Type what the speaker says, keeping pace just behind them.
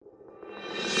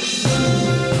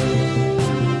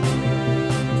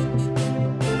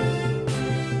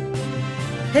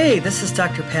Hey, this is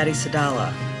Dr. Patty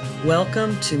Sadala.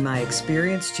 Welcome to my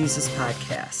Experience Jesus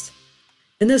podcast.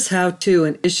 In this How-To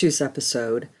and Issues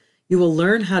episode, you will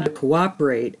learn how to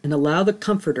cooperate and allow the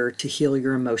Comforter to heal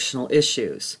your emotional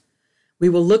issues. We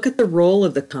will look at the role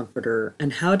of the Comforter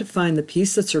and how to find the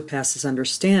peace that surpasses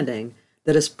understanding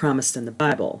that is promised in the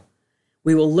Bible.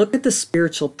 We will look at the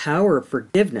spiritual power of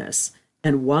forgiveness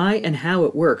and why and how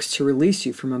it works to release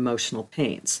you from emotional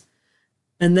pains.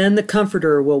 And then the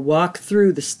Comforter will walk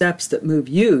through the steps that move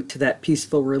you to that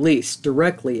peaceful release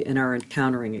directly in our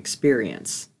encountering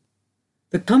experience.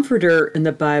 The Comforter in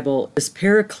the Bible is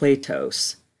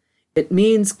parakletos. It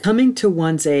means coming to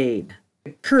one's aid,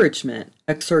 encouragement,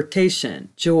 exhortation,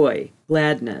 joy,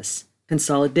 gladness,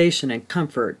 consolidation, and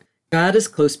comfort. God is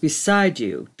close beside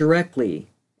you, directly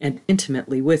and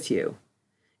intimately with you.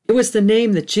 It was the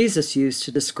name that Jesus used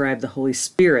to describe the Holy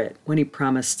Spirit when he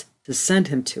promised to send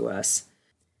him to us.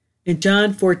 In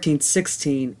John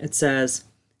 14:16, it says,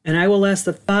 "And I will ask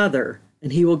the Father,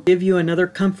 and he will give you another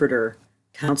Comforter,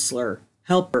 Counselor,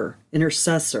 Helper,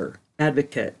 Intercessor,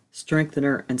 Advocate,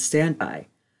 Strengthener, and Standby,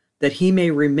 that he may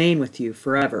remain with you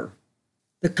forever."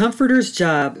 The Comforter's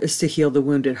job is to heal the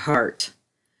wounded heart,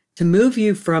 to move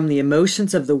you from the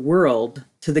emotions of the world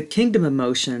to the kingdom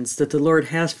emotions that the Lord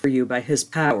has for you by his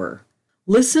power.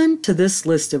 Listen to this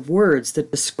list of words that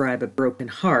describe a broken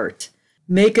heart.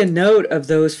 Make a note of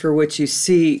those for which you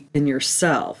see in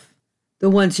yourself. The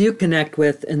ones you connect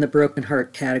with in the broken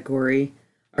heart category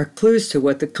are clues to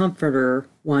what the Comforter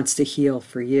wants to heal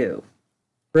for you.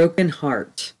 Broken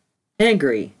heart.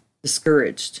 Angry,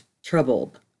 discouraged,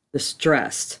 troubled,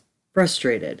 distressed,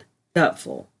 frustrated,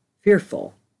 doubtful,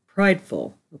 fearful,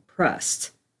 prideful,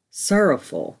 oppressed,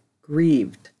 sorrowful,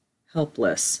 grieved,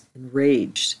 helpless,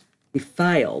 enraged,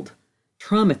 defiled,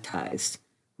 traumatized,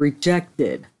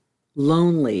 rejected,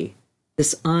 lonely,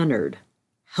 dishonored,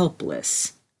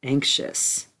 helpless,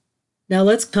 anxious. Now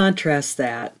let's contrast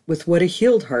that with what a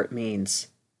healed heart means.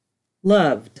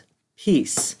 Loved,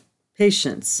 peace,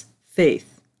 patience,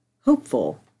 faith,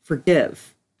 hopeful,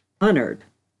 forgive, honored,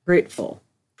 grateful,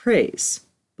 praise,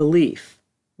 belief,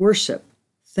 worship,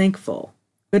 thankful,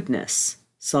 goodness,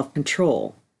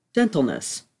 self-control,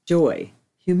 gentleness, joy,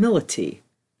 humility,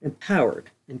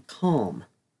 empowered, and calm.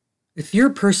 If you're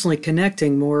personally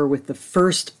connecting more with the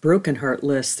first broken heart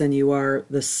list than you are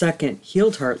the second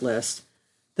healed heart list,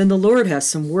 then the Lord has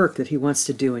some work that he wants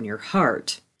to do in your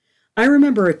heart. I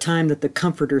remember a time that the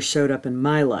Comforter showed up in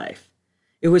my life.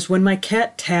 It was when my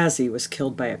cat Tazzy was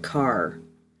killed by a car.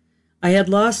 I had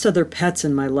lost other pets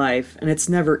in my life, and it's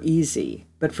never easy,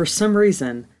 but for some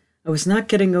reason, I was not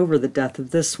getting over the death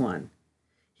of this one.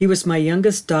 He was my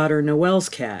youngest daughter Noelle's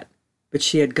cat, but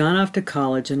she had gone off to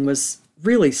college and was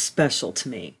really special to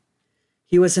me.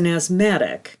 He was an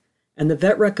asthmatic, and the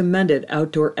vet recommended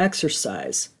outdoor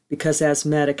exercise because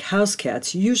asthmatic house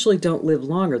cats usually don't live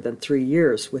longer than 3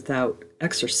 years without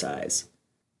exercise.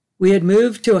 We had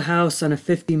moved to a house on a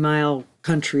 50-mile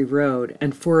country road,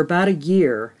 and for about a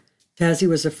year, Tazzy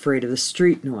was afraid of the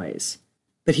street noise.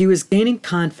 But he was gaining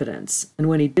confidence, and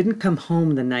when he didn't come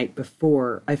home the night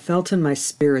before, I felt in my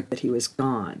spirit that he was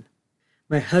gone.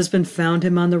 My husband found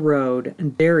him on the road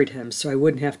and buried him so I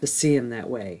wouldn't have to see him that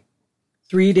way.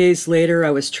 3 days later,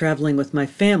 I was traveling with my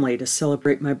family to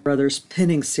celebrate my brother's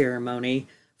pinning ceremony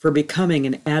for becoming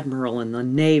an admiral in the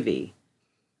Navy.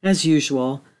 As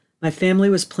usual, my family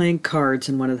was playing cards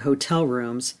in one of the hotel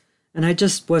rooms, and I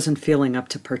just wasn't feeling up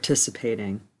to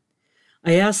participating.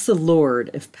 I asked the Lord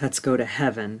if pets go to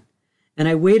heaven, and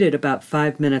I waited about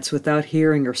 5 minutes without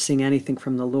hearing or seeing anything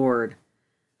from the Lord.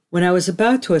 When I was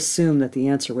about to assume that the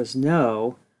answer was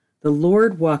no, the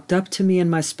Lord walked up to me in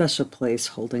my special place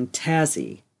holding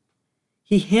Tazzy.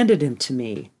 He handed him to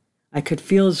me. I could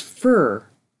feel his fur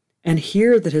and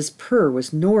hear that his purr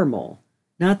was normal,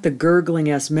 not the gurgling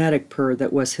asthmatic purr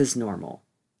that was his normal.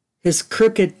 His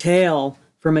crooked tail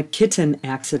from a kitten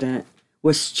accident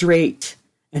was straight,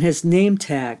 and his name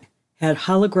tag had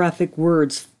holographic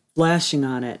words flashing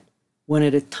on it, one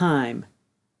at a time.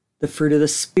 The fruit of the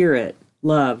Spirit,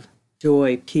 love,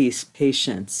 joy, peace,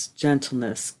 patience,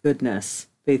 gentleness, goodness,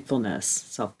 faithfulness,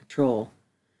 self-control.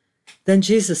 Then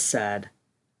Jesus said,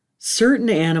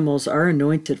 "Certain animals are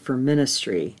anointed for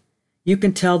ministry. You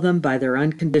can tell them by their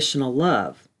unconditional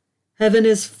love. Heaven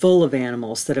is full of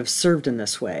animals that have served in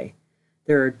this way.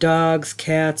 There are dogs,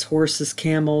 cats, horses,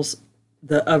 camels,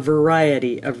 a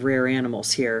variety of rare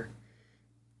animals here.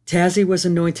 Tazzy was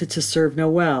anointed to serve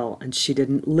Noelle, and she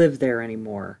didn't live there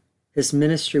anymore. His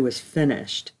ministry was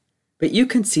finished. But you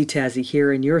can see Tazzy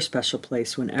here in your special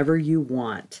place whenever you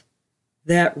want."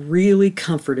 That really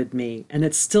comforted me, and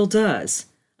it still does.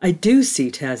 I do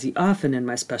see Tazzy often in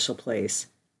my special place.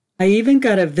 I even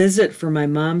got a visit from my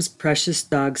mom's precious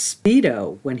dog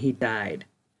Speedo when he died.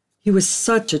 He was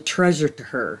such a treasure to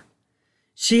her.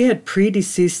 She had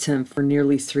predeceased him for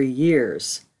nearly 3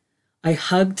 years. I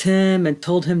hugged him and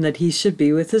told him that he should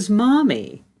be with his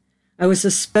mommy. I was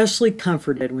especially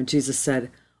comforted when Jesus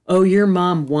said, "Oh, your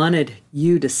mom wanted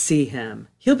you to see him.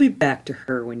 He'll be back to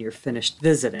her when you're finished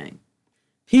visiting."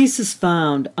 Peace is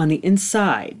found on the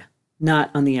inside, not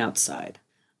on the outside.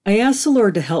 I asked the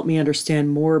Lord to help me understand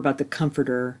more about the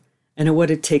Comforter and what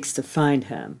it takes to find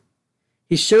him.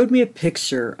 He showed me a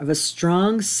picture of a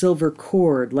strong silver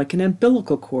cord, like an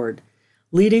umbilical cord,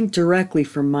 leading directly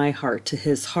from my heart to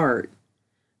his heart.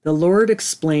 The Lord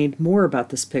explained more about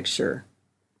this picture.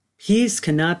 Peace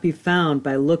cannot be found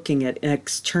by looking at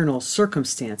external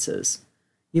circumstances.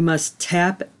 You must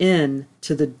tap in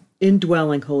to the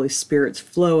indwelling Holy Spirit's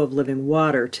flow of living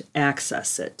water to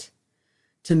access it.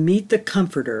 To meet the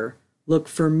Comforter, look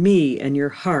for me in your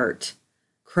heart.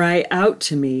 Cry out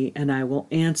to me and I will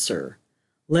answer.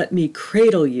 Let me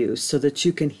cradle you so that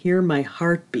you can hear my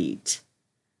heartbeat.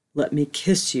 Let me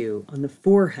kiss you on the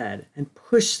forehead and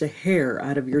push the hair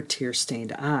out of your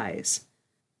tear-stained eyes.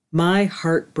 My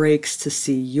heart breaks to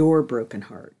see your broken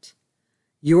heart.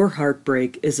 Your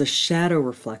heartbreak is a shadow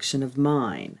reflection of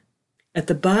mine. At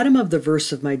the bottom of the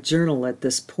verse of my journal at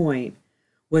this point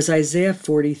was Isaiah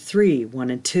 43, 1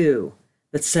 and 2,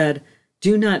 that said,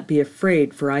 "Do not be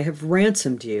afraid, for I have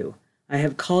ransomed you. I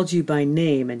have called you by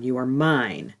name, and you are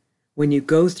mine. When you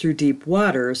go through deep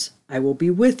waters, I will be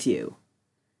with you."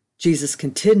 Jesus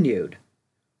continued,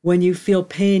 "When you feel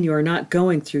pain, you are not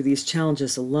going through these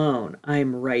challenges alone. I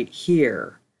am right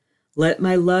here. Let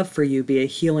my love for you be a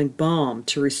healing balm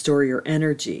to restore your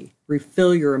energy,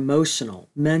 refill your emotional,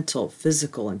 mental,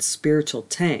 physical, and spiritual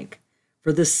tank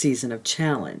for this season of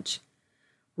challenge.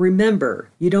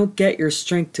 Remember, you don't get your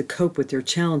strength to cope with your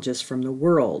challenges from the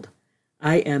world.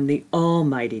 I am the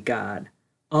Almighty God.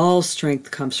 All strength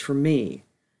comes from me.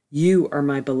 You are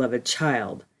my beloved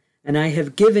child, and I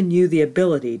have given you the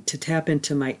ability to tap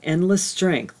into my endless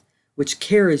strength, which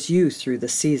carries you through the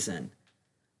season.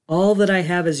 All that I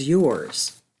have is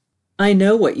yours. I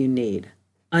know what you need.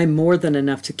 I'm more than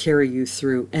enough to carry you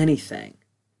through anything."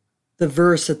 The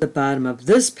verse at the bottom of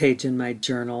this page in my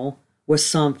journal was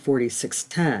Psalm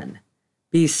 46:10.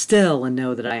 "Be still and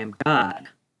know that I am God."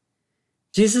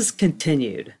 Jesus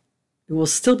continued, "It will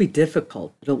still be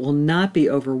difficult, but it will not be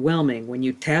overwhelming when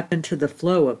you tap into the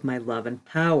flow of my love and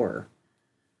power.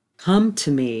 Come to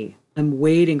me. I'm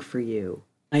waiting for you.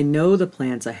 I know the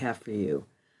plans I have for you.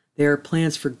 They are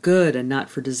plans for good and not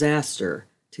for disaster,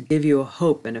 to give you a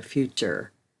hope and a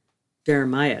future."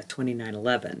 Jeremiah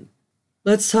 29:11.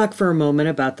 Let's talk for a moment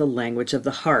about the language of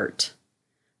the heart.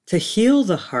 To heal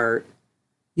the heart,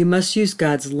 you must use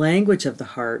God's language of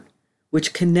the heart,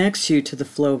 which connects you to the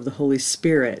flow of the Holy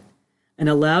Spirit and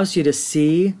allows you to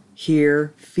see,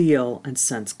 hear, feel, and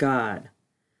sense God.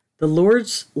 The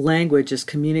Lord's language is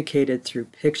communicated through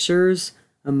pictures,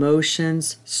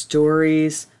 emotions,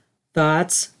 stories,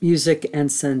 thoughts, music,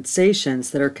 and sensations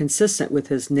that are consistent with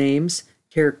his names,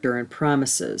 character, and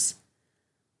promises.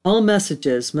 All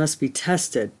messages must be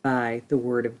tested by the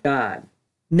Word of God.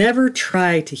 Never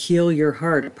try to heal your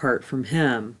heart apart from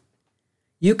him.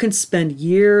 You can spend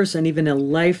years and even a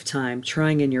lifetime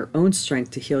trying in your own strength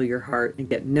to heal your heart and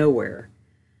get nowhere.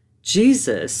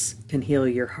 Jesus can heal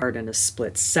your heart in a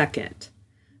split second.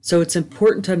 So it's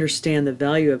important to understand the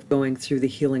value of going through the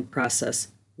healing process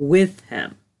with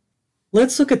him.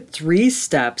 Let's look at 3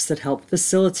 steps that help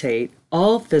facilitate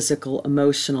all physical,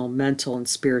 emotional, mental, and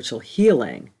spiritual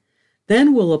healing.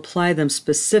 Then we'll apply them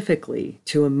specifically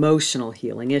to emotional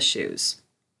healing issues.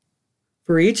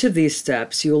 For each of these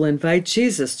steps, you will invite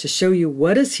Jesus to show you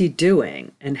what is he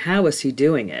doing and how is he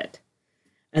doing it,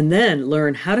 and then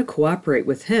learn how to cooperate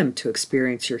with him to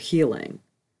experience your healing.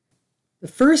 The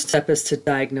first step is to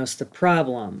diagnose the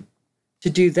problem. To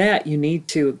do that, you need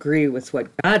to agree with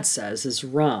what God says is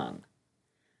wrong.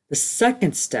 The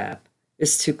second step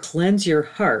is to cleanse your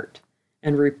heart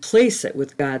and replace it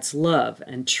with God's love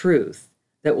and truth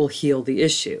that will heal the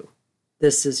issue.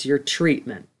 This is your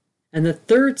treatment. And the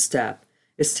third step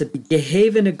is to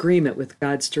behave in agreement with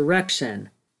God's direction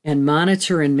and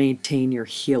monitor and maintain your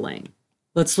healing.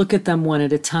 Let's look at them one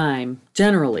at a time,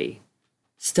 generally.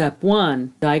 Step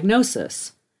 1,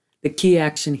 diagnosis. The key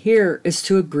action here is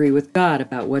to agree with God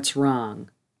about what's wrong.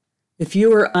 If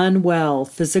you are unwell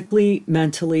physically,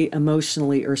 mentally,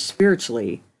 emotionally, or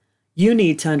spiritually, you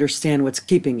need to understand what's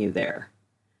keeping you there.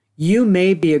 You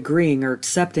may be agreeing or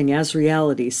accepting as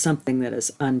reality something that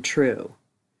is untrue.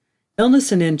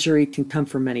 Illness and injury can come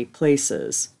from many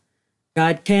places.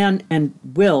 God can and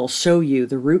will show you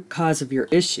the root cause of your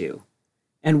issue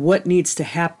and what needs to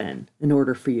happen in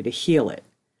order for you to heal it.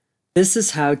 This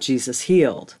is how Jesus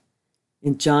healed.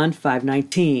 In John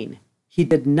 5:19, he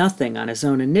did nothing on his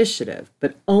own initiative,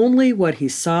 but only what he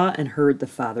saw and heard the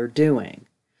Father doing.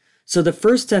 So the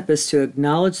first step is to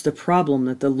acknowledge the problem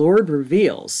that the Lord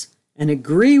reveals and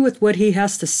agree with what he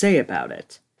has to say about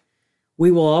it. We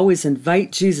will always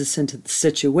invite Jesus into the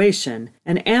situation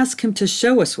and ask him to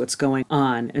show us what's going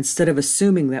on instead of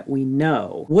assuming that we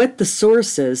know what the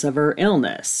source is of our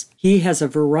illness. He has a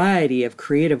variety of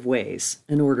creative ways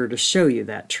in order to show you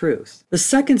that truth. The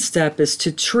second step is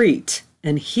to treat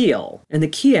and heal, and the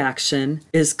key action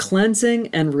is cleansing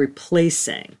and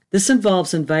replacing. This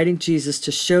involves inviting Jesus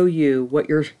to show you what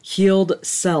your healed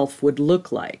self would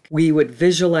look like. We would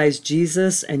visualize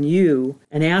Jesus and you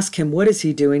and ask him, what is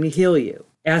he doing to heal you?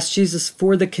 Ask Jesus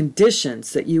for the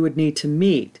conditions that you would need to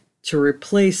meet to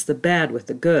replace the bad with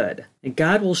the good. And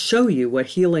God will show you what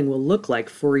healing will look like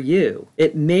for you.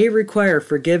 It may require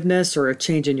forgiveness or a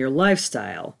change in your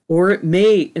lifestyle, or it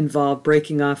may involve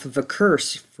breaking off of a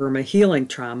curse from a healing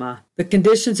trauma. The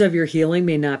conditions of your healing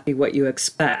may not be what you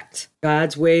expect.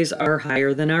 God's ways are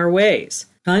higher than our ways.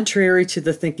 Contrary to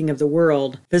the thinking of the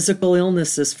world, physical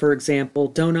illnesses, for example,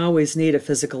 don't always need a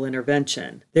physical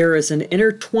intervention. There is an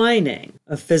intertwining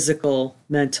of physical,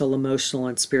 mental, emotional,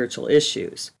 and spiritual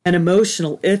issues. An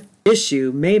emotional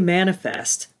issue may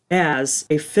manifest as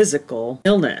a physical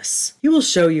illness. He will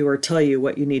show you or tell you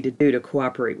what you need to do to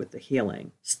cooperate with the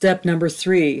healing. Step number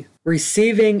 3,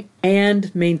 receiving and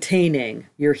maintaining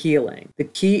your healing. The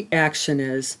key action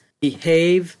is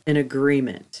behave in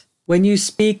agreement. When you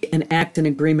speak and act in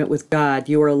agreement with God,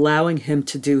 you are allowing him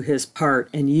to do his part,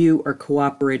 and you are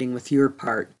cooperating with your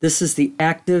part. This is the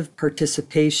active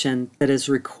participation that is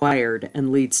required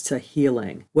and leads to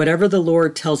healing. Whatever the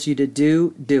Lord tells you to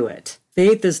do, do it.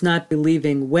 Faith is not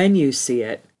believing when you see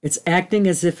it. It's acting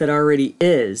as if it already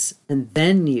is, and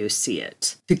then you see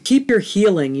it. To keep your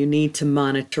healing, you need to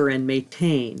monitor and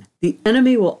maintain. The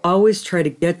enemy will always try to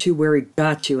get you where he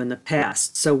got you in the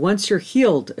past. So once you're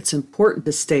healed, it's important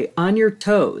to stay on your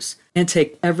toes and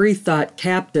take every thought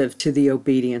captive to the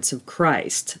obedience of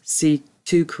Christ. See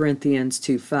 2 Corinthians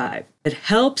 2:5. It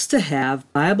helps to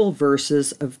have Bible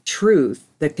verses of truth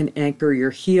that can anchor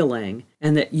your healing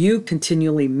and that you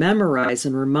continually memorize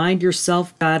and remind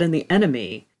yourself, God, and the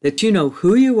enemy that you know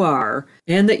who you are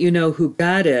and that you know who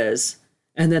God is,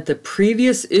 and that the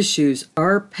previous issues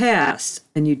are past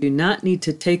and you do not need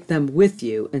to take them with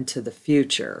you into the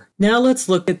future. Now let's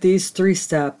look at these 3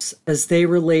 steps as they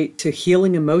relate to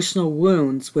healing emotional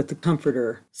wounds with the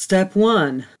Comforter. Step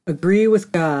 1, agree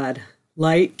with God.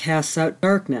 Light casts out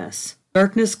darkness.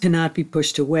 Darkness cannot be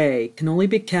pushed away, can only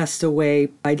be cast away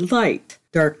by light.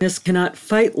 Darkness cannot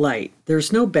fight light.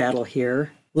 There's no battle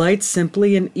here. Light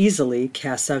simply and easily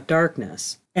casts out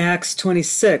darkness. Acts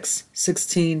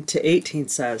 26:16-18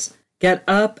 says, "Get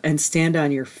up and stand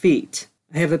on your feet.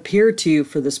 I have appeared to you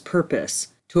for this purpose,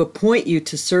 to appoint you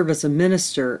to serve as a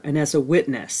minister and as a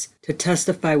witness, to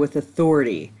testify with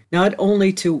authority, not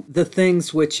only to the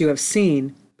things which you have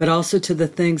seen, but also to the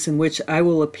things in which I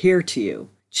will appear to you,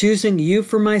 choosing you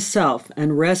for myself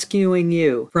and rescuing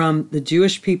you from the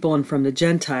Jewish people and from the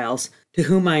Gentiles, to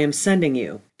whom I am sending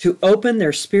you, to open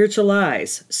their spiritual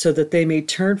eyes so that they may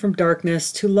turn from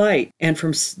darkness to light and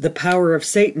from the power of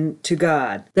Satan to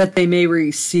God, that they may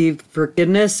receive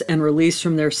forgiveness and release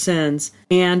from their sins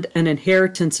and an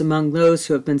inheritance among those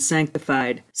who have been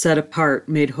sanctified, set apart,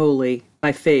 made holy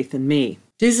by faith in me."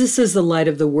 Jesus is the light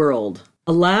of the world.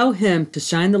 Allow him to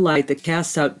shine the light that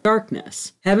casts out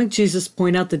darkness. Having Jesus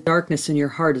point out the darkness in your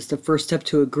heart is the first step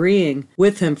to agreeing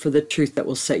with him for the truth that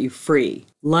will set you free.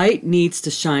 Light needs to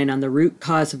shine on the root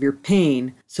cause of your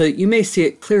pain so that you may see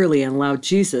it clearly and allow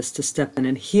Jesus to step in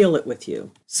and heal it with you.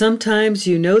 Sometimes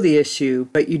you know the issue,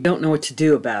 but you don't know what to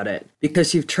do about it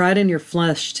because you've tried in your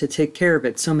flesh to take care of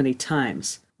it so many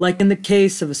times. Like in the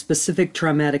case of a specific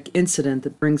traumatic incident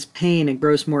that brings pain and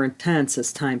grows more intense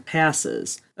as time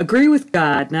passes. Agree with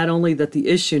God not only that the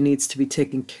issue needs to be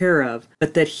taken care of,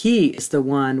 but that he is the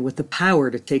one with the power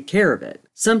to take care of it.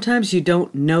 Sometimes you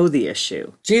don't know the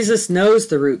issue. Jesus knows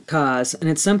the root cause, and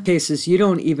in some cases you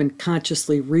don't even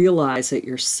consciously realize it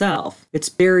yourself. It's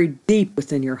buried deep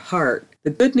within your heart.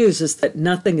 The good news is that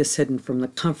nothing is hidden from the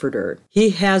Comforter. He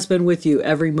has been with you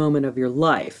every moment of your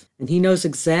life, and he knows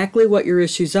exactly what your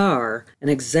issues are and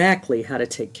exactly how to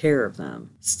take care of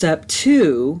them. Step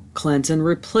 2, cleanse and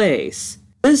replace.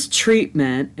 This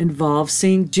treatment involves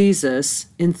seeing Jesus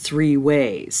in 3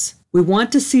 ways. We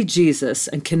want to see Jesus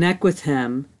and connect with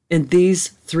him in these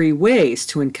 3 ways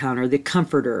to encounter the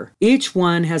Comforter. Each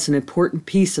one has an important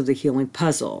piece of the healing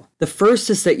puzzle. The first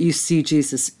is that you see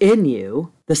Jesus in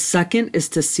you. The second is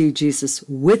to see Jesus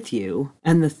with you.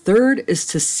 And the third is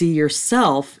to see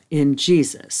yourself in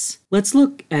Jesus. Let's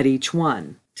look at each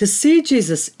one. To see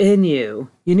Jesus in you,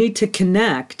 you need to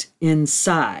connect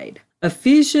inside.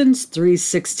 Ephesians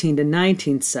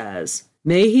 3:16-19 says,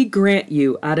 "May he grant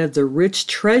you out of the rich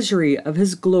treasury of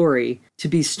his glory to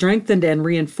be strengthened and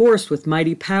reinforced with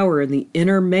mighty power in the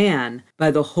inner man by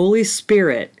the Holy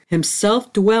Spirit,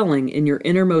 himself dwelling in your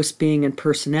innermost being and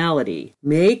personality.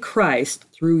 May Christ,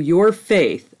 through your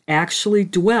faith, actually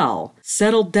dwell,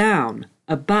 settle down,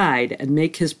 abide, and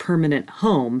make his permanent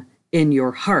home in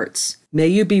your hearts. May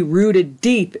you be rooted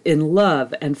deep in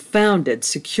love and founded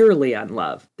securely on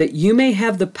love, that you may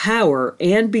have the power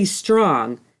and be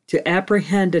strong to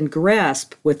apprehend and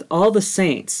grasp with all the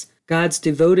saints, God's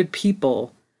devoted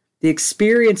people, the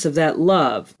experience of that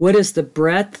love, what is the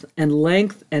breadth and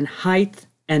length and height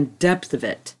and depth of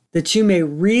it, that you may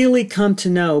really come to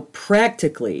know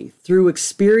practically through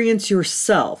experience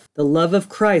yourself the love of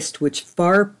Christ, which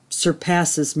far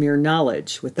surpasses mere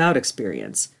knowledge without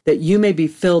experience, that you may be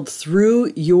filled through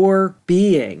your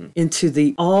being into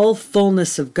the all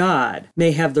fullness of God,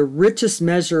 may have the richest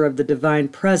measure of the divine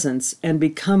presence, and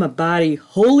become a body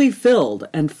wholly filled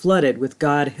and flooded with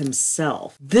God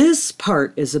himself." This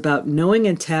part is about knowing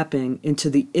and tapping into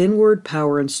the inward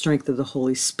power and strength of the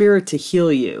Holy Spirit to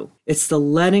heal you. It's the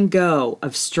letting go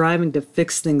of striving to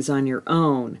fix things on your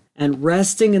own and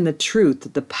resting in the truth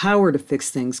that the power to fix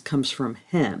things comes from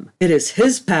him. It is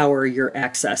his power you're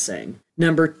accessing.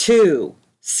 Number 2,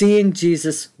 seeing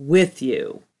Jesus with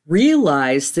you.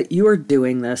 Realize that you are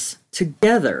doing this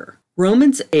together.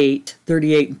 Romans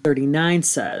 8:38-39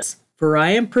 says, "For I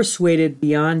am persuaded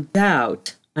beyond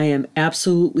doubt, I am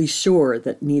absolutely sure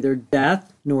that neither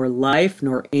death, nor life,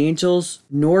 nor angels,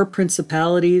 nor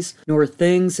principalities, nor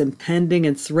things impending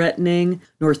and threatening,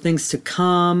 nor things to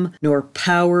come, nor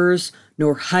powers,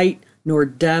 nor height, nor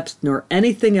depth, nor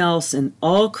anything else in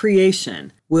all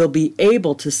creation will be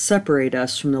able to separate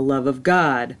us from the love of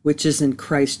God, which is in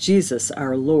Christ Jesus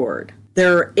our Lord."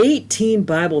 There are 18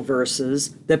 Bible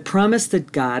verses that promise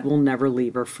that God will never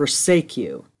leave or forsake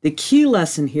you. The key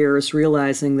lesson here is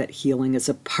realizing that healing is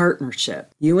a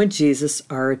partnership. You and Jesus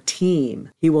are a team.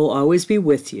 He will always be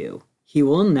with you. He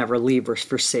will never leave or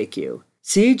forsake you.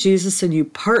 See Jesus and you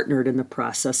partnered in the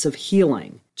process of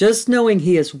healing. Just knowing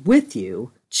he is with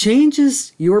you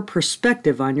changes your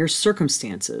perspective on your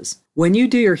circumstances. When you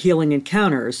do your healing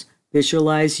encounters,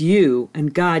 visualize you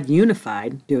and God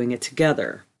unified doing it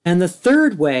together. And the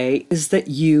third way is that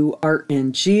you are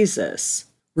in Jesus,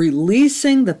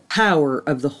 releasing the power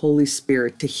of the Holy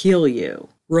Spirit to heal you.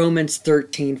 Romans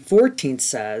 13:14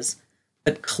 says,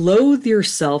 "But clothe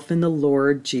yourself in the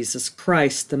Lord Jesus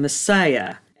Christ, the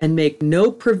Messiah, and make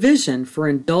no provision for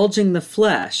indulging the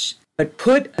flesh, but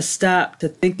put a stop to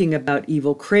thinking about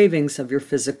evil cravings of your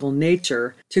physical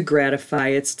nature to gratify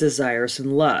its desires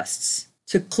and lusts."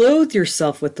 To clothe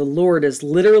yourself with the Lord is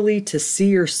literally to see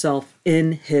yourself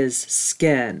in his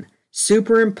skin,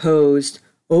 superimposed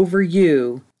over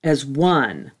you as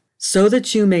one, so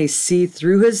that you may see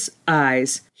through his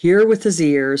eyes, hear with his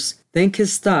ears, think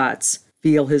his thoughts,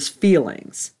 feel his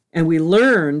feelings. And we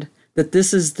learned that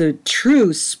this is the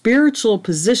true spiritual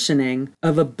positioning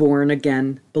of a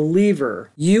born-again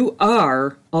believer. You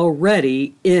are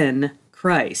already in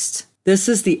Christ. This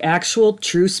is the actual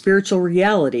true spiritual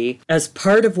reality as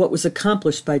part of what was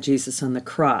accomplished by Jesus on the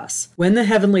cross. When the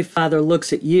Heavenly Father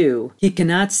looks at you, he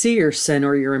cannot see your sin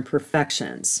or your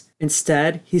imperfections.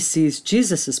 Instead, he sees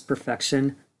Jesus'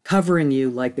 perfection covering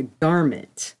you like a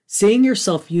garment. Seeing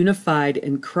yourself unified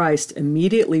in Christ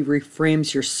immediately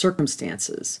reframes your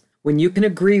circumstances. When you can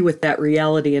agree with that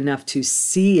reality enough to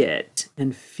see it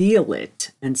and feel it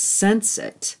and sense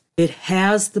it, it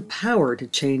has the power to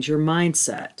change your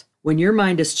mindset. When your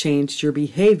mind is changed, your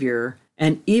behavior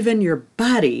and even your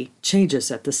body changes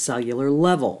at the cellular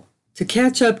level. To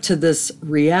catch up to this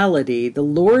reality, the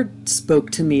Lord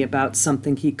spoke to me about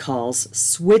something he calls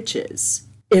switches.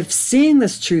 If seeing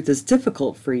this truth is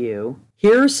difficult for you,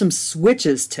 here are some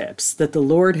switches tips that the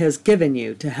Lord has given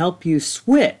you to help you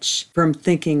switch from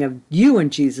thinking of you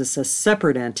and Jesus as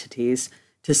separate entities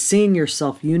to seeing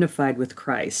yourself unified with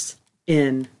Christ,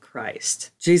 in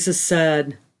Christ. Jesus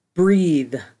said,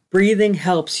 "Breathe." Breathing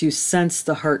helps you sense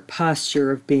the heart posture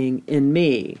of being in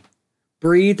me.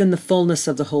 Breathe in the fullness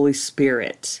of the Holy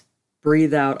Spirit.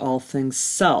 Breathe out all things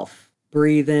self.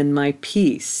 Breathe in my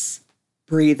peace.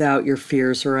 Breathe out your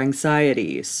fears or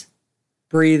anxieties.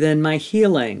 Breathe in my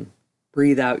healing.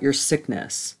 Breathe out your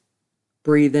sickness.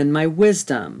 Breathe in my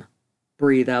wisdom.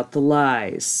 Breathe out the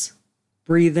lies.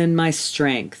 Breathe in my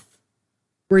strength.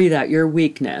 Breathe out your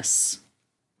weakness.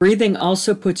 Breathing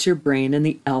also puts your brain in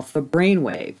the alpha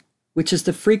brainwave, which is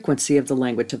the frequency of the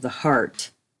language of the heart.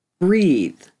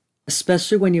 Breathe,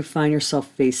 especially when you find yourself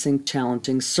facing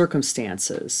challenging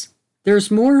circumstances. There's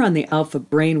more on the alpha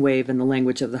brainwave and the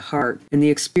language of the heart in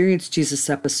the Experience Jesus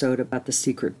episode about the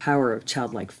secret power of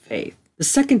childlike faith. The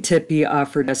second tip he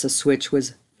offered as a switch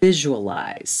was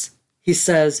visualize. He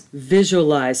says,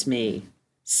 visualize me.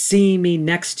 See me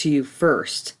next to you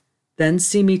first. Then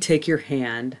see me take your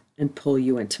hand and pull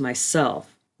you into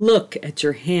myself. Look at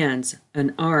your hands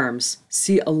and arms.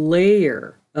 See a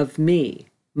layer of me,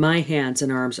 my hands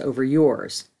and arms over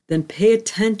yours. Then pay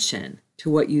attention to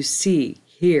what you see,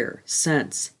 hear,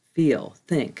 sense, feel,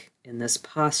 think in this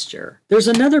posture. There's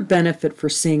another benefit for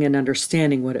seeing and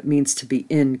understanding what it means to be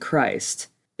in Christ.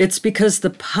 It's because the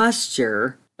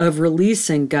posture of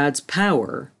releasing God's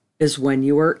power is when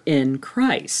you are in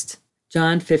Christ.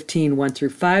 John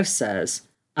 15:1-5 says,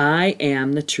 I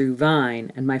am the true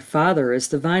vine, and my Father is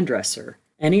the vine dresser.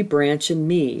 Any branch in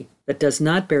me that does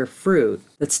not bear fruit,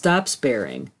 that stops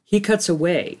bearing, he cuts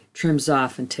away, trims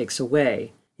off, and takes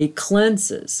away. He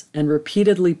cleanses and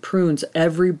repeatedly prunes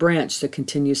every branch that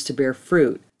continues to bear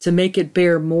fruit, to make it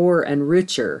bear more and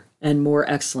richer and more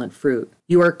excellent fruit.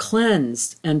 You are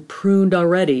cleansed and pruned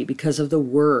already because of the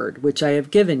word which I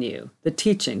have given you, the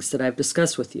teachings that I've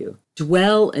discussed with you.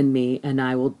 Dwell in me, and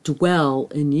I will dwell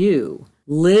in you.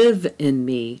 Live in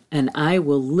me, and I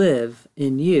will live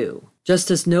in you.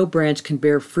 Just as no branch can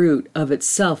bear fruit of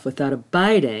itself without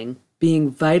abiding,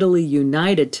 being vitally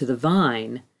united to the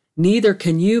vine, neither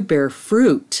can you bear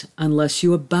fruit unless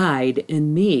you abide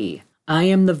in me. I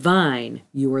am the vine,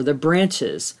 you are the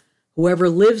branches. Whoever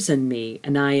lives in me,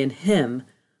 and I in him,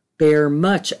 bear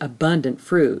much abundant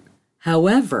fruit.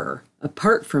 However,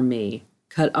 apart from me,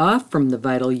 cut off from the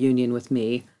vital union with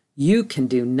me, you can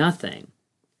do nothing.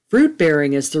 Fruit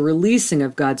bearing is the releasing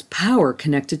of God's power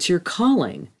connected to your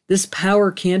calling. This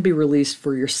power can be released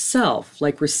for yourself,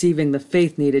 like receiving the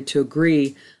faith needed to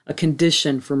agree a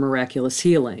condition for miraculous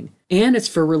healing. And it's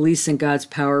for releasing God's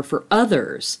power for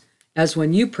others, as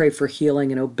when you pray for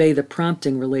healing and obey the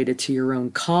prompting related to your own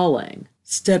calling.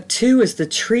 Step 2 is the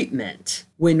treatment.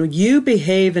 When you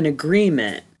behave in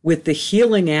agreement with the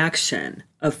healing action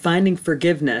of finding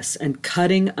forgiveness and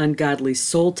cutting ungodly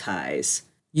soul ties,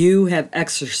 you have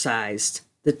exercised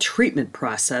the treatment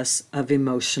process of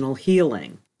emotional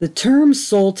healing. The term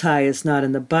soul tie is not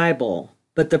in the Bible,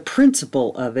 but the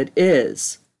principle of it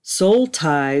is. Soul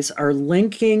ties are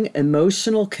linking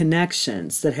emotional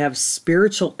connections that have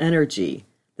spiritual energy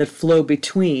that flow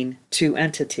between two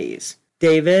entities.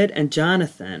 David and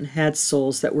Jonathan had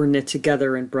souls that were knit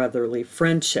together in brotherly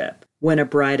friendship. When a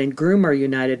bride and groom are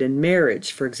united in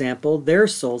marriage, for example, their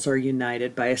souls are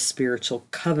united by a spiritual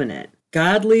covenant.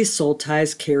 Godly soul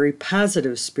ties carry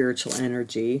positive spiritual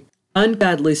energy.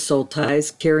 Ungodly soul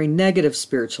ties carry negative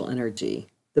spiritual energy.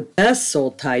 The best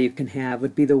soul tie you can have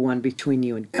would be the one between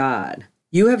you and God.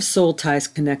 You have soul ties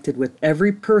connected with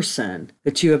every person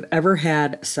that you have ever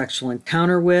had a sexual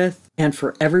encounter with, and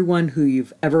for everyone who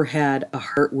you've ever had a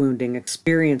heart-wounding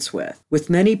experience with. With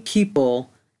many people,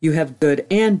 you have good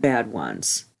and bad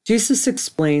ones. Jesus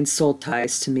explained soul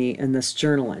ties to me in this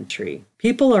journal entry.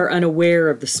 People are unaware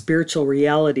of the spiritual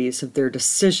realities of their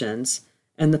decisions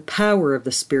and the power of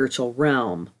the spiritual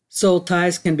realm. Soul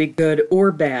ties can be good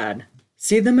or bad.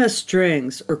 See them as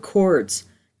strings or cords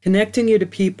connecting you to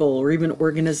people or even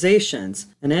organizations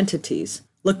and entities.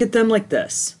 Look at them like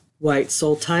this. White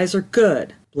soul ties are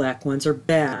good, black ones are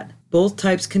bad. Both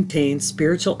types contain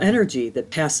spiritual energy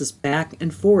that passes back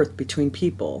and forth between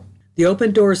people. The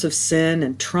open doors of sin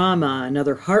and trauma and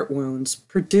other heart wounds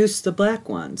produce the black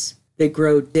ones. They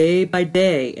grow day by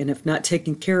day, and if not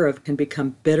taken care of, can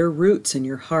become bitter roots in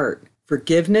your heart.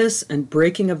 Forgiveness and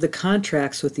breaking of the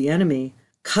contracts with the enemy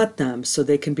cut them so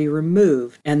they can be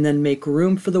removed and then make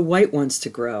room for the white ones to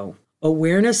grow.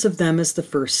 Awareness of them is the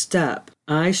first step.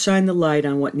 I shine the light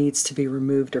on what needs to be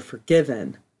removed or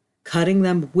forgiven. Cutting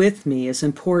them with me is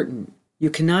important. You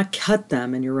cannot cut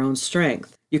them in your own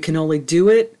strength. You can only do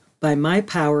it by my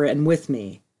power and with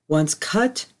me. Once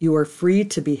cut, you are free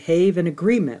to behave in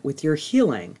agreement with your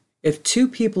healing. If two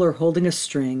people are holding a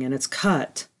string and it's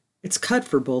cut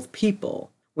for both people.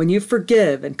 When you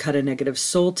forgive and cut a negative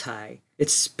soul tie, it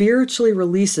spiritually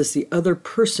releases the other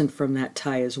person from that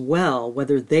tie as well,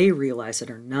 whether they realize it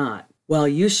or not. While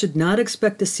you should not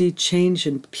expect to see change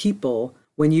in people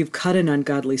when you've cut an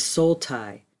ungodly soul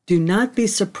tie, do not be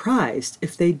surprised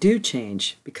if they do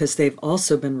change, because they've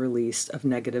also been released of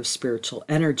negative spiritual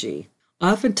energy.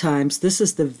 Oftentimes, this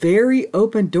is the very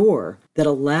open door that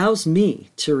allows me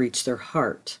to reach their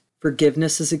heart.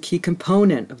 Forgiveness is a key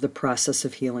component of the process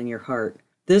of healing your heart.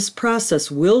 This process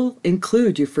will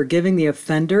include you forgiving the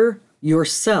offender,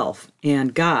 yourself,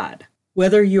 and God.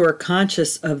 Whether you are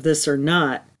conscious of this or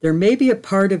not, there may be a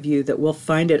part of you that will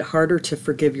find it harder to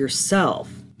forgive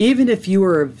yourself, even if you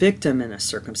are a victim in a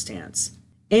circumstance.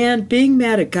 And being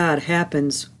mad at God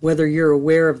happens whether you're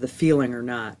aware of the feeling or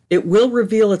not. It will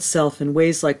reveal itself in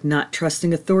ways like not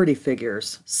trusting authority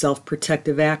figures,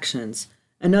 self-protective actions,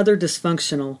 and other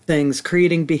dysfunctional things,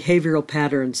 creating behavioral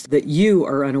patterns that you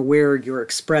are unaware you're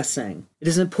expressing. It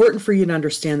is important for you to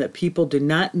understand that people do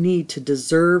not need to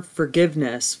deserve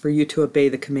forgiveness for you to obey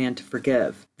the command to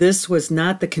forgive. This was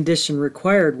not the condition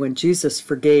required when Jesus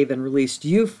forgave and released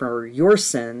you for your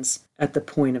sins at the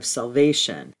point of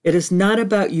salvation. It is not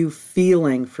about you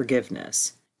feeling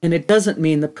forgiveness, and it doesn't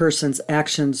mean the person's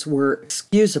actions were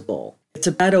excusable. It's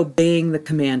about obeying the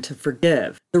command to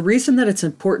forgive. The reason that it's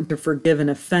important to forgive an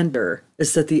offender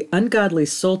is that the ungodly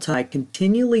soul tie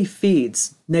continually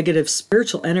feeds negative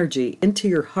spiritual energy into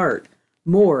your heart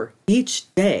more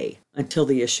each day until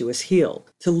the issue is healed.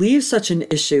 To leave such an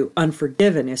issue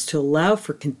unforgiven is to allow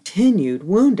for continued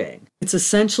wounding. It's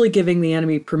essentially giving the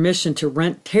enemy permission to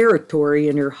rent territory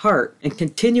in your heart, and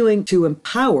continuing to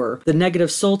empower the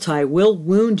negative soul tie will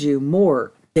wound you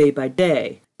more day by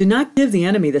day. Do not give the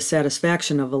enemy the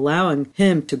satisfaction of allowing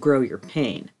him to grow your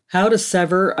pain. How to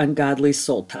sever ungodly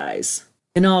soul ties.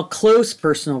 In all close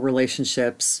personal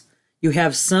relationships, you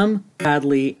have some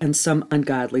godly and some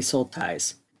ungodly soul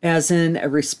ties. As in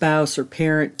every spouse or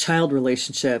parent-child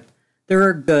relationship, there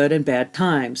are good and bad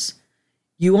times.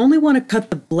 You only want to cut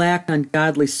the black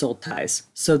ungodly soul ties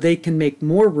so they can make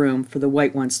more room for the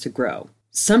white ones to grow.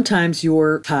 Sometimes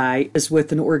your tie is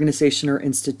with an organization or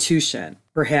institution.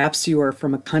 Perhaps you are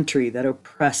from a country that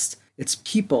oppressed its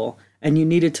people and you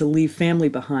needed to leave family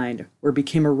behind or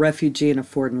became a refugee in a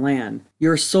foreign land.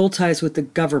 Your soul ties with the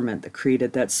government that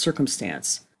created that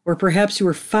circumstance. Or perhaps you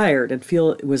were fired and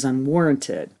feel it was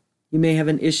unwarranted. You may have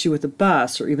an issue with the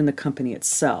boss or even the company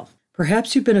itself.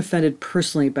 Perhaps you've been offended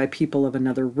personally by people of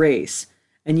another race,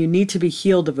 and you need to be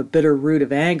healed of a bitter root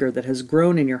of anger that has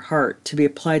grown in your heart to be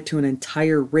applied to an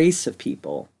entire race of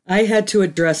people. I had to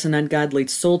address an ungodly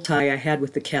soul tie I had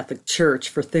with the Catholic Church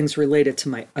for things related to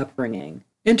my upbringing.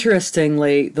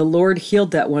 Interestingly, the Lord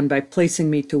healed that one by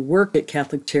placing me to work at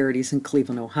Catholic Charities in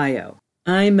Cleveland, Ohio.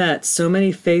 I met so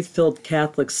many faith-filled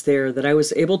Catholics there that I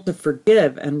was able to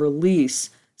forgive and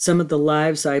release some of the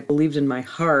lives I believed in my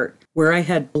heart, where I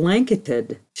had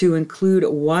blanketed to include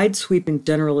a wide-sweeping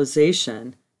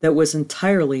generalization that was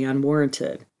entirely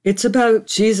unwarranted. It's about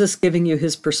Jesus giving you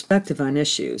his perspective on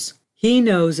issues. He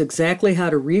knows exactly how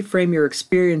to reframe your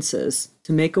experiences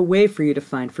to make a way for you to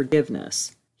find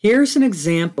forgiveness. Here's an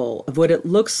example of what it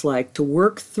looks like to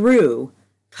work through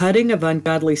cutting of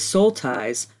ungodly soul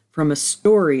ties from a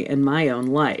story in my own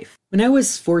life. When I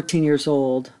was 14 years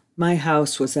old, my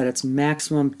house was at its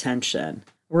maximum tension.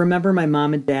 I remember my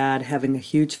mom and dad having a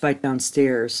huge fight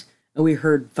downstairs, and we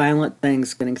heard violent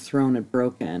things getting thrown and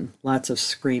broken, lots of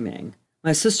screaming.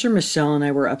 My sister Michelle and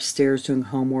I were upstairs doing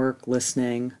homework,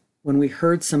 listening, when we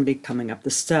heard somebody coming up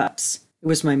the steps. It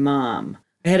was my mom.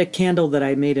 I had a candle that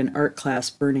I made in art class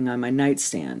burning on my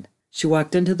nightstand. She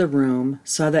walked into the room,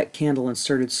 saw that candle, and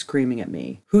started screaming at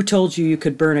me. "Who told you you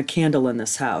could burn a candle in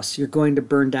this house? You're going to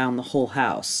burn down the whole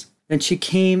house." Then she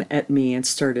came at me and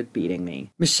started beating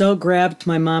me. Michelle grabbed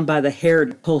my mom by the hair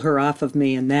to pull her off of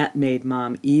me, and that made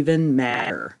Mom even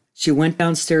madder. She went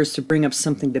downstairs to bring up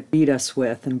something to beat us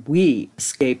with, and we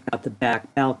escaped out the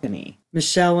back balcony.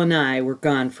 Michelle and I were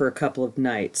gone for a couple of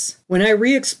nights. When I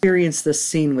re-experienced this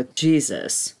scene with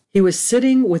Jesus, he was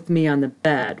sitting with me on the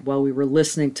bed while we were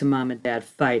listening to Mom and Dad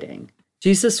fighting.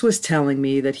 Jesus was telling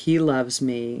me that he loves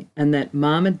me and that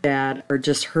Mom and Dad are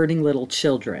just hurting little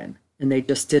children, and they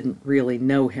just didn't really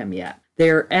know him yet.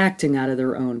 They are acting out of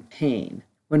their own pain.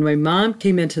 When my mom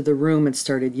came into the room and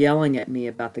started yelling at me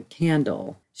about the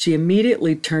candle, she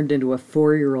immediately turned into a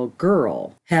 4-year-old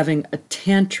girl having a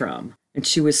tantrum, and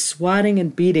she was swatting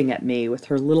and beating at me with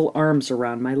her little arms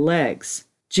around my legs.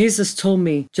 Jesus told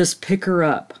me, "Just pick her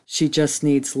up. She just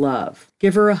needs love.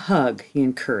 Give her a hug," he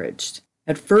encouraged.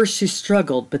 At first she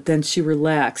struggled, but then she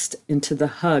relaxed into the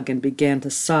hug and began to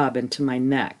sob into my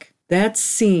neck. That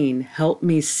scene helped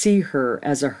me see her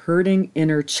as a hurting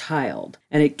inner child,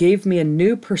 and it gave me a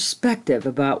new perspective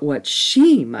about what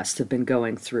she must have been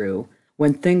going through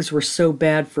when things were so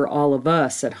bad for all of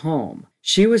us at home.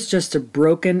 She was just a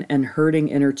broken and hurting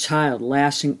inner child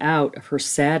lashing out of her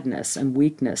sadness and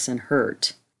weakness and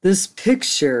hurt. This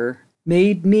picture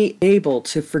made me able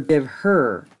to forgive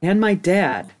her and my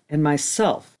dad and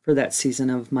myself for that season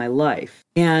of my life,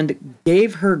 and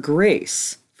gave her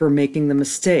grace for making the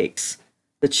mistakes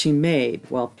that she made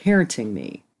while parenting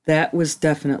me. That was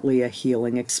definitely a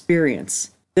healing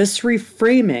experience. This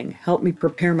reframing helped me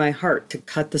prepare my heart to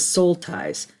cut the soul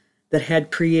ties that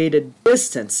had created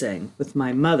distancing with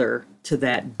my mother to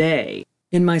that day.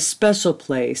 In my special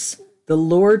place, the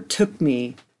Lord took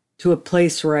me to a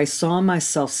place where I saw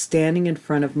myself standing in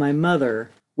front of my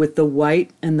mother with the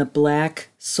white and the black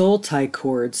soul tie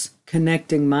cords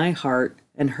connecting my heart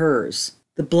and hers.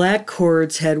 The black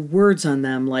cords had words on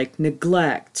them like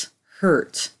neglect,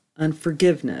 hurt,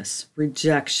 unforgiveness,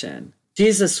 rejection.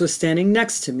 Jesus was standing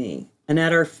next to me, and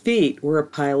at our feet were a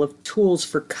pile of tools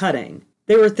for cutting.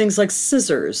 They were things like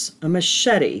scissors, a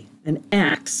machete, an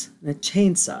axe, and a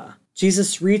chainsaw.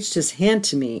 Jesus reached his hand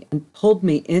to me and pulled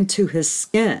me into his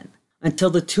skin until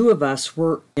the two of us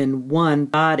were in one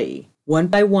body. One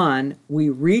by one, we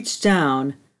reached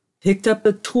down, picked up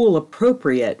the tool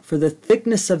appropriate for the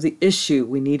thickness of the issue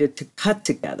we needed to cut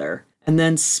together, and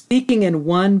then speaking in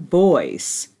one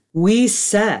voice, we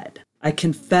said, "I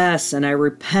confess and I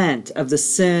repent of the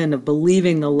sin of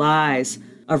believing the lies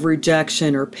of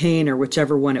rejection or pain or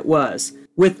whichever one it was.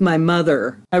 With my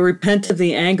mother, I repent of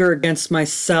the anger against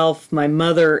myself, my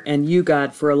mother, and you,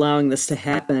 God, for allowing this to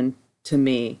happen to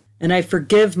me. And I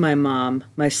forgive my mom,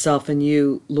 myself, and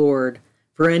you, Lord,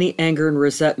 for any anger and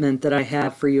resentment that I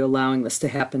have for you allowing this to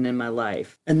happen in my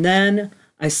life." And then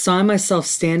I saw myself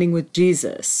standing with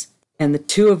Jesus, and the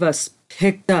two of us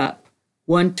picked up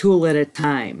one tool at a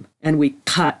time, and we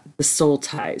cut the soul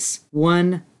ties,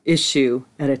 one issue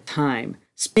at a time.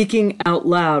 Speaking out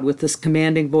loud with this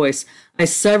commanding voice, I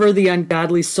sever the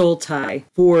ungodly soul tie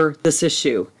for this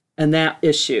issue and that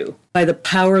issue by the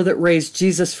power that raised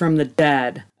Jesus from the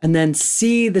dead, and then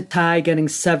see the tie getting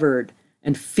severed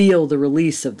and feel the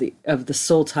release of the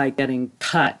soul tie getting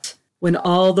cut. When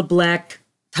all the black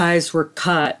ties were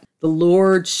cut, the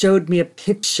Lord showed me a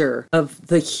picture of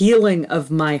the healing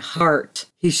of my heart.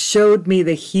 He showed me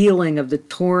the healing of the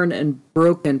torn and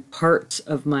broken parts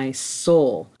of my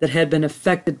soul that had been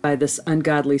affected by this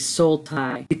ungodly soul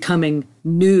tie, becoming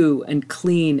new and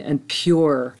clean and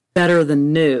pure, better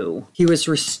than new. He was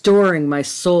restoring my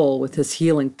soul with his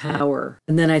healing power.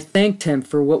 And then I thanked him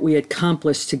for what we had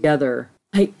accomplished together.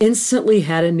 I instantly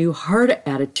had a new heart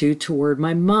attitude toward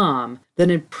my mom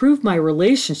that improved my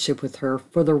relationship with her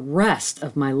for the rest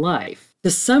of my life.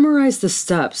 To summarize the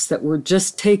steps that were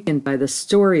just taken by the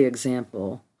story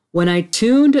example, when I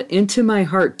tuned into my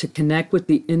heart to connect with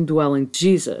the indwelling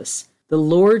Jesus, the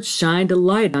Lord shined a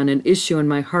light on an issue in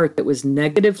my heart that was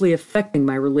negatively affecting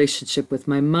my relationship with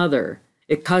my mother.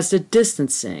 It caused a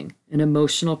distancing, and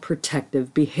emotional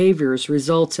protective behaviors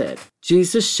resulted.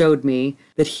 Jesus showed me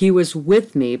that he was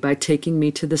with me by taking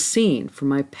me to the scene from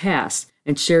my past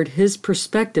and shared his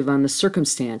perspective on the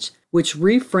circumstance, which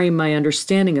reframed my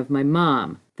understanding of my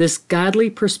mom. This godly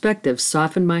perspective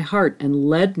softened my heart and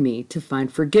led me to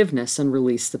find forgiveness and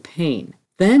release the pain.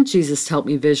 Then Jesus helped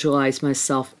me visualize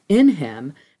myself in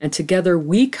him, and together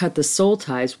we cut the soul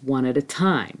ties one at a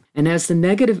time. And as the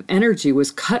negative energy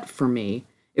was cut for me,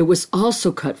 it was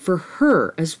also cut for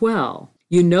her as well.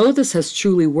 You know this has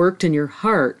truly worked in your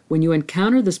heart when you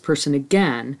encounter this person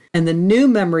again, and the new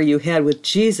memory you had with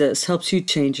Jesus helps you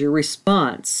change your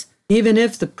response. Even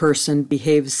if the person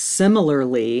behaves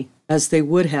similarly as they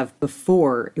would have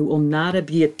before, it will not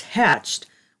be attached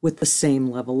with the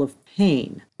same level of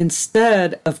pain.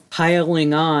 Instead of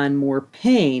piling on more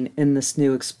pain in this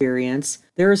new experience,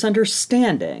 there is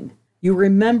understanding. You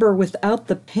remember without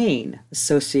the pain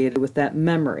associated with that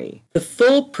memory. The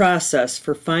full process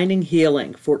for finding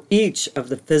healing for each of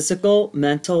the physical,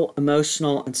 mental,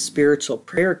 emotional, and spiritual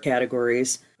prayer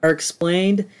categories are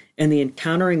explained in the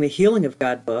Encountering the Healing of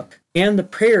God book, and the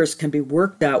prayers can be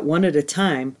worked out one at a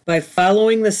time by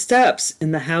following the steps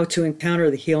in the How to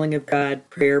Encounter the Healing of God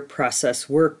prayer process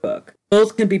workbook.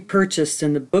 Both can be purchased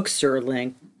in the bookstore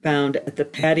link found at the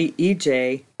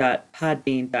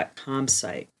pattyej.podbean.com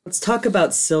site. Let's talk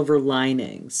about silver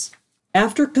linings.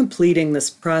 After completing this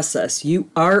process,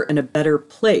 you are in a better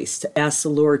place to ask the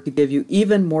Lord to give you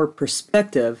even more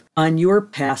perspective on your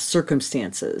past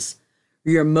circumstances.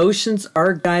 Your emotions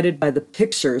are guided by the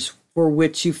pictures for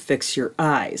which you fix your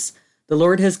eyes. The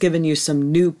Lord has given you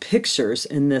some new pictures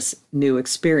in this new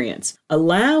experience.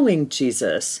 Allowing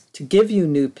Jesus to give you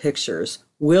new pictures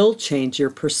will change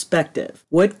your perspective.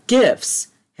 What gifts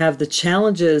have the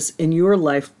challenges in your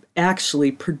life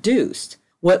actually produced?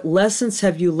 What lessons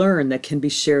have you learned that can be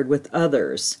shared with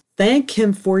others? Thank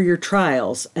him for your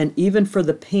trials and even for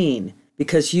the pain,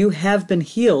 because you have been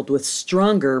healed with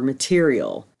stronger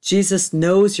material. Jesus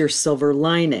knows your silver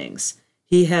linings.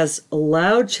 He has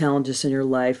allowed challenges in your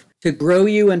life to grow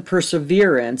you in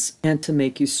perseverance and to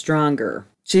make you stronger.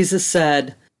 Jesus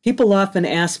said, "People often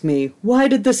ask me, why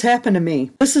did this happen to me?"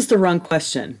 This is the wrong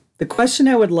question. The question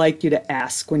I would like you to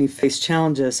ask when you face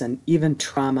challenges and even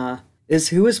trauma is,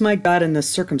 who is my God in this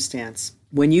circumstance?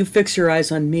 When you fix your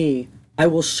eyes on me, I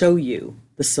will show you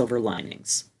the silver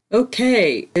linings.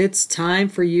 Okay, it's time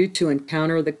for you to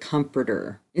encounter the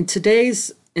Comforter. In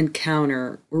today's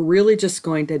encounter, we're really just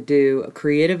going to do a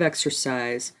creative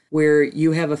exercise where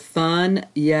you have a fun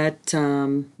yet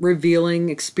revealing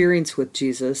experience with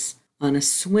Jesus on a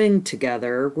swing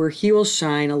together, where he will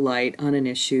shine a light on an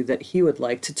issue that he would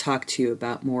like to talk to you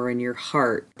about more in your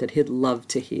heart, that he'd love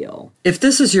to heal. If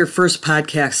this is your first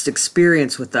podcast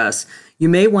experience with us, you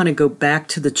may want to go back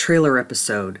to the trailer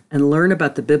episode and learn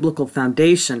about the biblical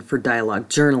foundation for dialogue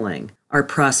journaling, our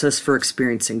process for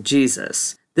experiencing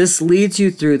Jesus. This leads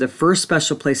you through the first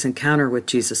special place encounter with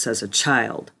Jesus as a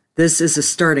child. This is a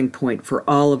starting point for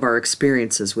all of our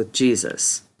experiences with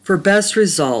Jesus. For best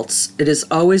results, it is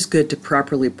always good to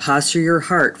properly posture your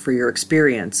heart for your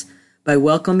experience by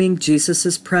welcoming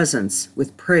Jesus' presence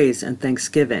with praise and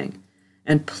thanksgiving,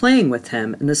 and playing with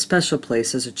him in the special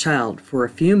place as a child for a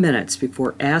few minutes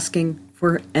before asking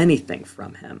for anything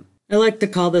from him. I like to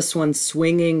call this one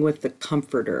swinging with the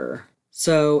Comforter.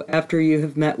 So after you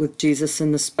have met with Jesus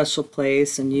in the special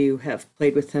place and you have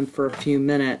played with him for a few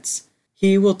minutes,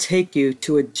 he will take you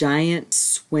to a giant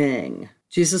swing.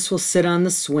 Jesus will sit on the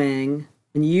swing,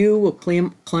 and you will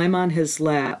climb on his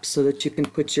lap so that you can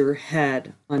put your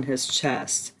head on his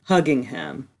chest, hugging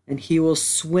him, and he will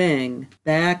swing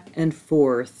back and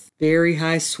forth, very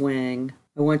high swing.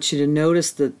 I want you to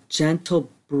notice the gentle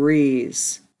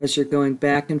breeze as you're going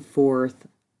back and forth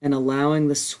and allowing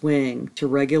the swing to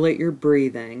regulate your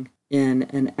breathing in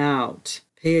and out.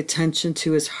 Pay attention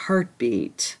to his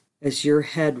heartbeat as your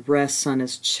head rests on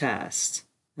his chest.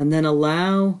 And then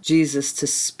allow Jesus to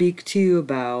speak to you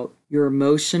about your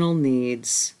emotional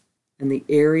needs and the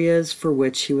areas for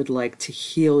which he would like to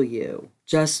heal you.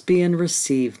 Just be in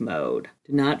receive mode.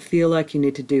 Do not feel like you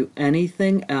need to do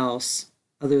anything else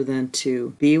other than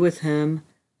to be with him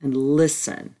and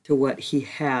listen to what he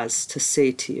has to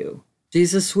say to you.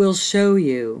 Jesus will show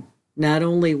you not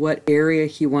only what area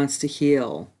he wants to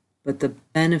heal, but the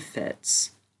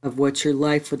benefits of what your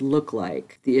life would look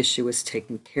like the issue is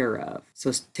taken care of.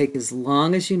 So take as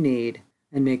long as you need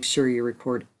and make sure you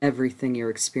record everything you're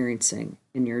experiencing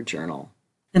in your journal.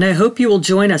 And I hope you will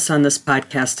join us on this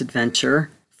podcast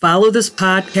adventure. Follow this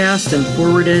podcast and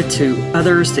forward it to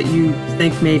others that you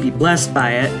think may be blessed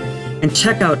by it. And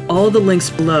check out all the links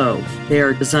below. They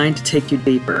are designed to take you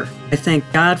deeper. I thank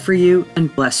God for you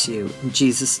and bless you in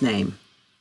Jesus' name.